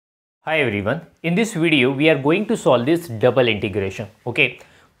Hi everyone, in this video we are going to solve this double integration, okay,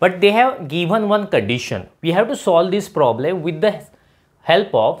 but they have given one condition. We have to solve this problem with the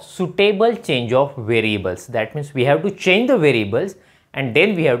help of suitable change of variables. That means we have to change the variables and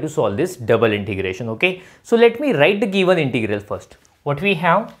then we have to solve this double integration, okay. So let me write the given integral first. What we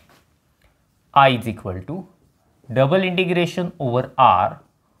have, I is equal to double integration over r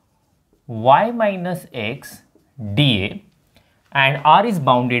y minus x dA, and r is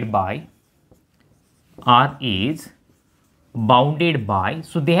bounded by,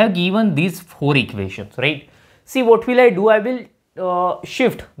 so they have given these four equations, right? See, what will I do? I will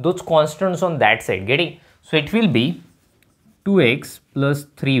shift those constants on that side, getting, so it will be 2x plus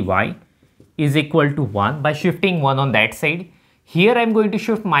 3y is equal to 1 by shifting 1 on that side. Here I am going to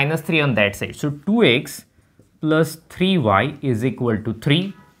shift minus 3 on that side, so 2x plus 3y is equal to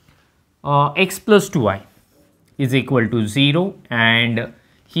 3, x plus 2y is equal to 0, and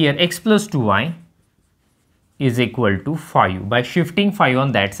here x plus 2y is equal to 5 by shifting 5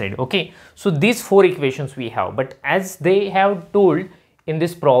 on that side, okay. So these four equations we have, but as they have told in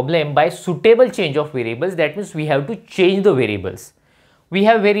this problem, by suitable change of variables, that means we have to change the variables. We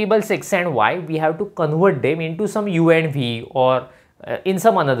have variables x and y, we have to convert them into some u and v or in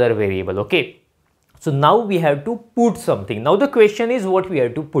some another variable, okay. So now we have to put something. Now the question is what we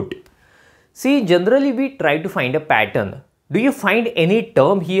have to put. See, generally we try to find a pattern. Do you find any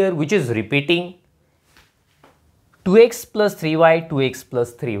term here which is repeating? 2x plus 3y, 2x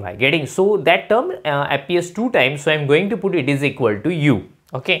plus 3y, getting, so that term appears two times, so I am going to put it is equal to u,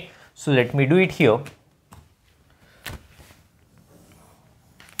 okay. So let me do it here,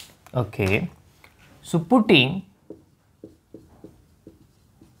 okay. So putting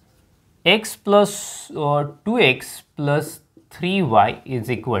x plus 2x plus 3y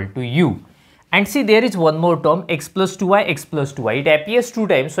is equal to u. And see, there is one more term, x plus 2y, x plus 2y. It appears two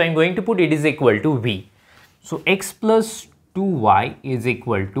times, so I am going to put it is equal to v. So x plus 2y is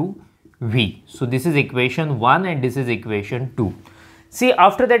equal to v. So this is equation 1 and this is equation 2. See,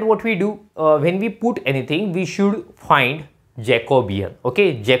 after that what we do, when we put anything, we should find Jacobian.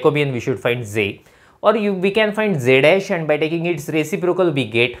 Okay, Jacobian we should find z, or we can find z dash, and by taking its reciprocal we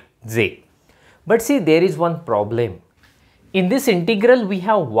get z. But see, there is one problem. In this integral we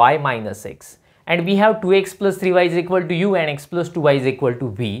have y minus x, and we have 2x plus 3y is equal to u and x plus 2y is equal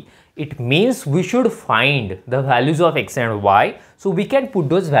to v. It means we should find the values of x and y, so we can put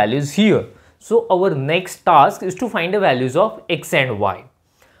those values here. So our next task is to find the values of x and y.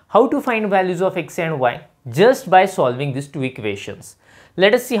 How to find values of x and y? Just by solving these two equations.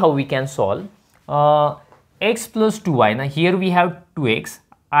 Let us see how we can solve. X plus 2y, now here we have 2x.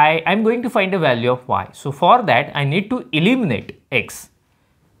 I am going to find the value of y. So for that I need to eliminate x.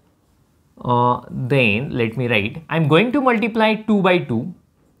 Then let me write, I am going to multiply 2 by 2,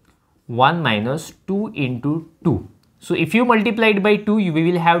 1 minus 2 into 2. So if you multiply it by 2, we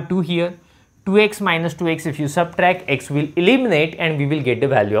will have 2 here. 2x minus 2x, if you subtract, x will eliminate and we will get the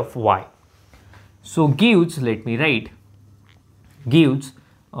value of y. So gives, let me write, gives,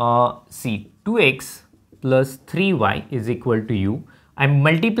 see, 2x plus 3y is equal to u. I am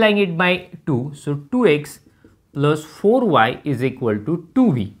multiplying it by 2, so 2x plus 4y is equal to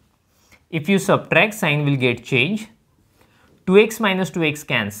 2v. If you subtract, sign will get changed. 2x minus 2x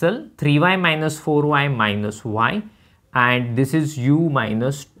cancel, 3y minus 4y minus y, and this is u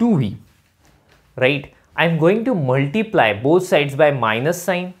minus 2v, right? I am going to multiply both sides by minus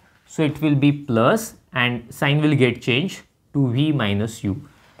sign, so it will be plus and sign will get changed to v minus u.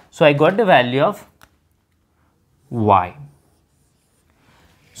 So I got the value of y.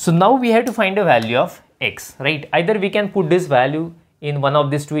 So now we have to find a value of x, right? Either we can put this value in one of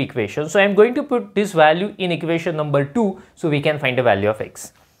these two equations. So I am going to put this value in equation number 2, so we can find a value of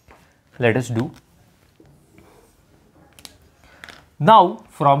x. Let us do. Now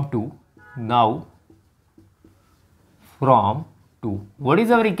from 2, what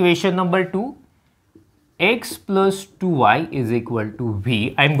is our equation number 2? X plus 2y is equal to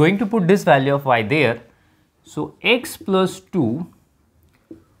v. I am going to put this value of y there. So x plus 2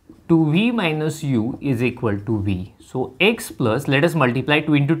 to v minus u is equal to v. So x plus, let us multiply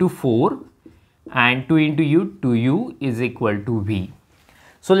 2 into 2, 4, and 2 into u, 2u is equal to v.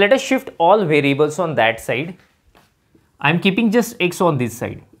 So let us shift all variables on that side. I am keeping just x on this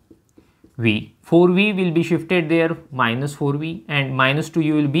side. V, 4v will be shifted there, minus 4v, and minus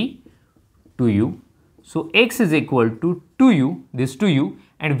 2u will be 2u. So x is equal to 2u, this 2u,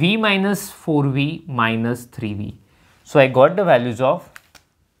 and v minus 4v minus 3v. So I got the values of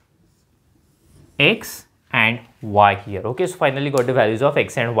x and y here, okay. So finally got the values of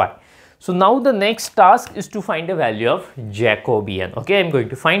x and y. So now the next task is to find a value of Jacobian. Okay, I'm going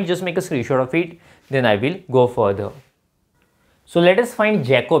to find, just make a screenshot of it, then I will go further. So let us find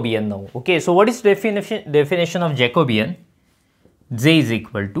Jacobian now. Okay, so what is definition of Jacobian? J is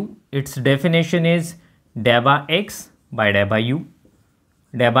equal to, its definition is dA by x by dA by u,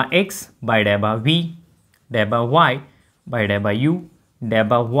 dA by x by dA by v, dA by y by dA by u, dA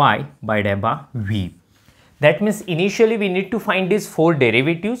by y by dA by v. That means initially we need to find these 4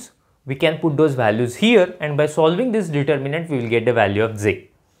 derivatives. We can put those values here, and by solving this determinant we will get the value of j.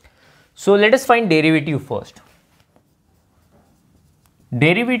 So let us find derivative first.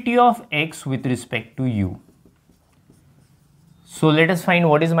 Derivative of x with respect to u. So let us find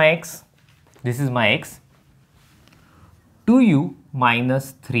what is my x. This is my x. 2u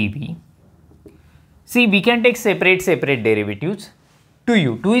minus 3v. See, we can take separate derivatives.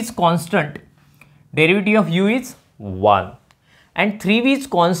 2u, 2 is constant. Derivative of u is 1. And 3v is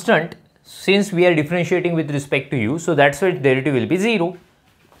constant since we are differentiating with respect to u. So that's why its derivative will be 0.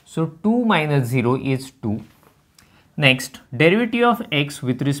 So 2 minus 0 is 2. Next, derivative of x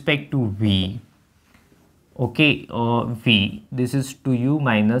with respect to v. Okay, v, this is 2u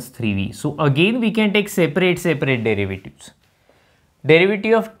minus 3v. So again we can take separate derivatives.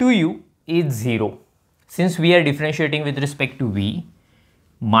 Derivative of 2u is 0 since we are differentiating with respect to v,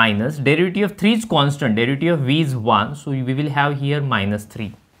 minus derivative of 3 is constant, derivative of v is 1, so we will have here minus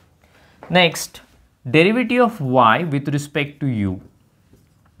 3. Next, derivative of y with respect to u.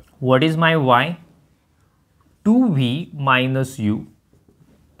 What is my y? 2v minus u.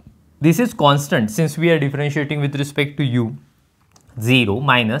 This is constant since we are differentiating with respect to u. 0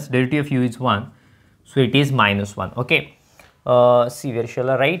 minus derivative of u is 1, so it is minus 1. Okay, see, where shall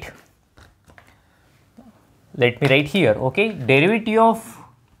I write? Let me write here. Okay, derivative of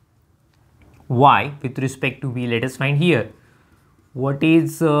y with respect to v, let us find here. What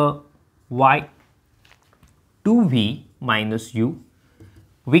is y? 2v minus u.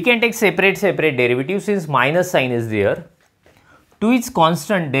 We can take separate derivatives since minus sign is there. 2 is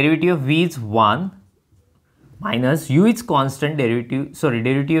constant, derivative of v is 1, minus u is constant,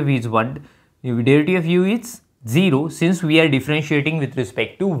 derivative of v is 1, derivative of u is 0 since we are differentiating with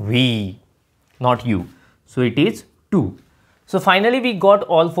respect to v, not u. So it is 2. So finally we got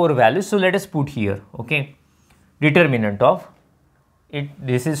all 4 values. So let us put here. Okay, determinant of it,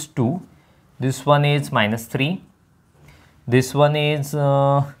 this is 2, this one is minus 3, this one is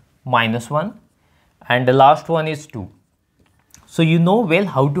minus 1, and the last one is 2. So you know well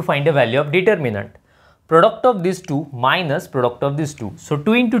how to find a value of determinant. Product of these 2 minus product of these 2. So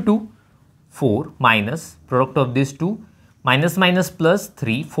 2 into 2, 4, minus product of these 2, minus minus plus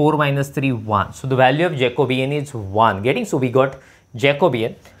 3, 4 minus 3, 1. So the value of Jacobian is 1. Getting? So we got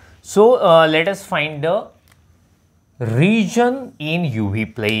Jacobian. So let us find the region in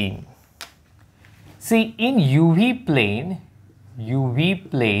UV plane. See, in UV plane,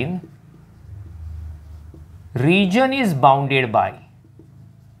 region is bounded by.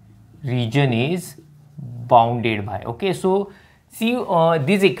 Okay, so see,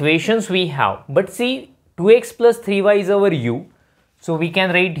 these equations we have, but see, 2x plus 3y is our u. So we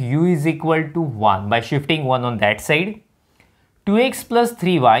can write u is equal to 1 by shifting 1 on that side. 2x plus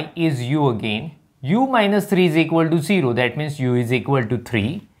 3y is u again. U minus 3 is equal to 0. That means u is equal to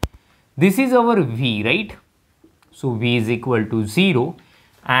 3. This is our v, right? So v is equal to 0.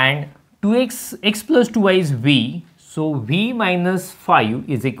 And 2x plus 2y is v. So v minus 5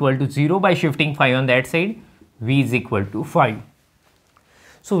 is equal to 0 by shifting 5 on that side. V is equal to 5.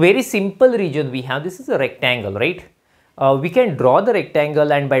 So very simple region we have. This is a rectangle, right? We can draw the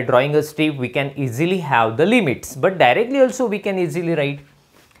rectangle, and by drawing a strip we can easily have the limits, but directly also we can easily write.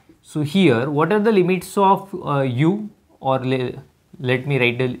 So here, what are the limits of u, or let me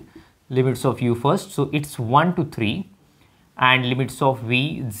write the limits of u first. So it's 1 to 3 and limits of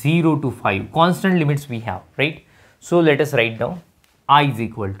v 0 to 5. Constant limits we have, right? So let us write down I is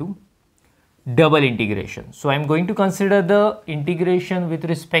equal to double integration. So I am going to consider the integration with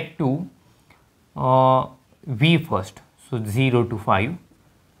respect to v first. So 0 to 5,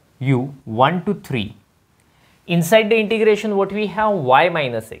 u 1 to 3. Inside the integration what we have? Y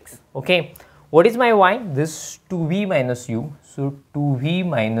minus x. Okay, what is my y? This 2v minus u. So 2v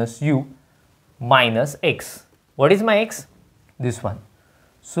minus u minus x. What is my x? This one.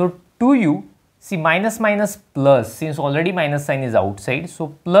 So 2u, see, minus minus plus, since already minus sign is outside,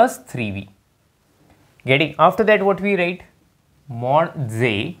 so plus 3v. Getting? After that what we write? Mod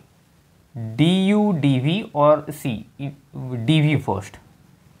j du dv, or see, dv first,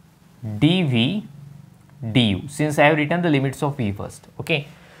 dv du, since I have written the limits of v first. Okay,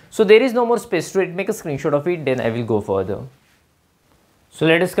 so there is no more space to it. Make a screenshot of it, then I will go further. So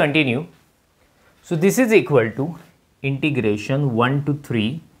let us continue. So this is equal to integration 1 to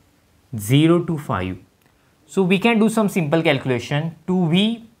 3, 0 to 5. So we can do some simple calculation.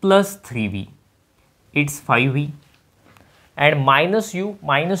 2v plus 3v, it's 5v, and minus u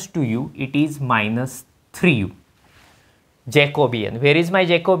minus 2u, it is minus 3u. Jacobian, where is my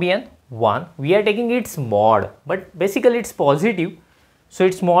Jacobian? 1. We are taking its mod, but basically it's positive, so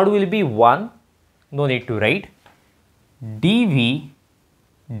its mod will be 1. No need to write. dv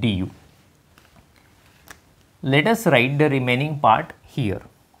du. Let us write the remaining part here.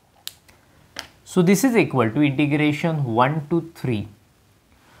 So this is equal to integration 1 to 3.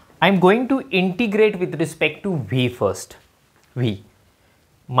 I am going to integrate with respect to v first. V.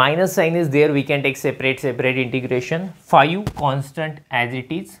 Minus sign is there, we can take separate integration. 5 constant as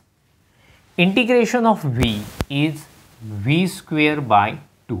it is. Integration of v is v square by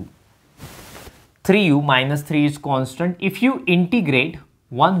 2. 3u minus 3 is constant. If you integrate,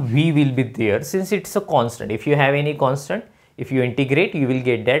 one v will be there since it's a constant. If you have any constant, if you integrate, you will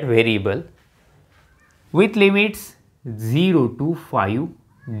get that variable with limits 0 to 5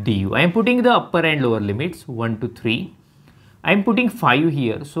 du. I am putting the upper and lower limits 1 to 3. I am putting 5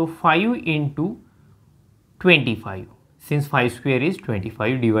 here, so 5 into 25, since 5 square is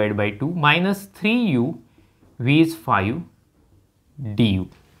 25, divided by 2, minus 3u, v is 5 du.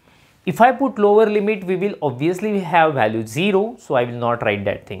 If I put lower limit, we will obviously have value 0, so I will not write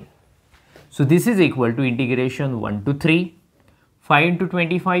that thing. So this is equal to integration 1 to 3, 5 into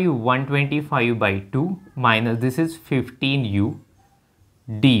 25, 125 by 2, minus this is 15u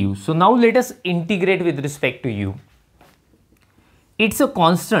du. So now let us integrate with respect to u. It's a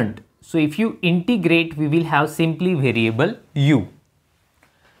constant, so if you integrate, we will have simply variable u.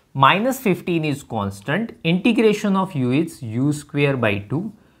 Minus 15 is constant. Integration of u is u square by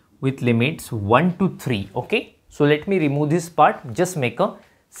 2 with limits 1 to 3. Okay, so let me remove this part, just make a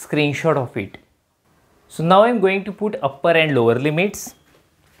screenshot of it. So now I am going to put upper and lower limits.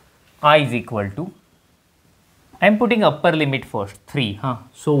 I is equal to, I am putting upper limit first, 3.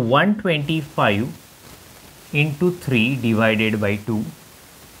 So 125 into 3 divided by 2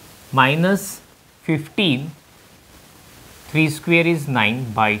 minus 15, 3 square is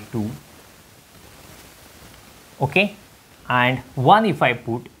 9 by 2, okay, and 1 if I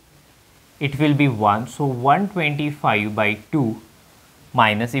put, it will be 1, so 125 by 2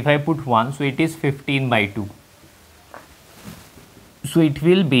 minus, if I put 1, so it is 15 by 2, so it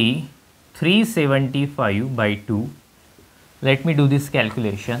will be 375 by 2. Let me do this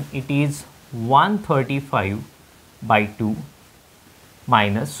calculation. It is 135 by 2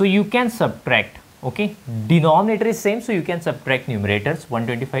 minus, so you can subtract, okay, denominator is same, so you can subtract numerators,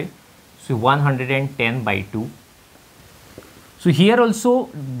 125, so 110 by 2. So here also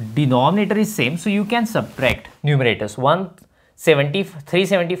denominator is same, so you can subtract numerators,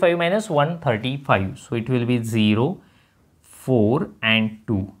 375 minus 135, so it will be 0, 4 and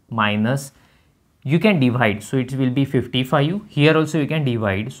 2 minus, you can divide, so it will be 55. Here also you can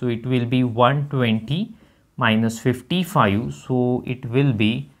divide, so it will be 120 minus 55, so it will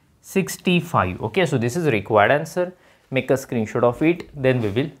be 65. Okay, so this is required answer. Make a screenshot of it, then we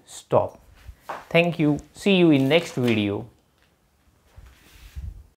will stop. Thank you. See you in next video.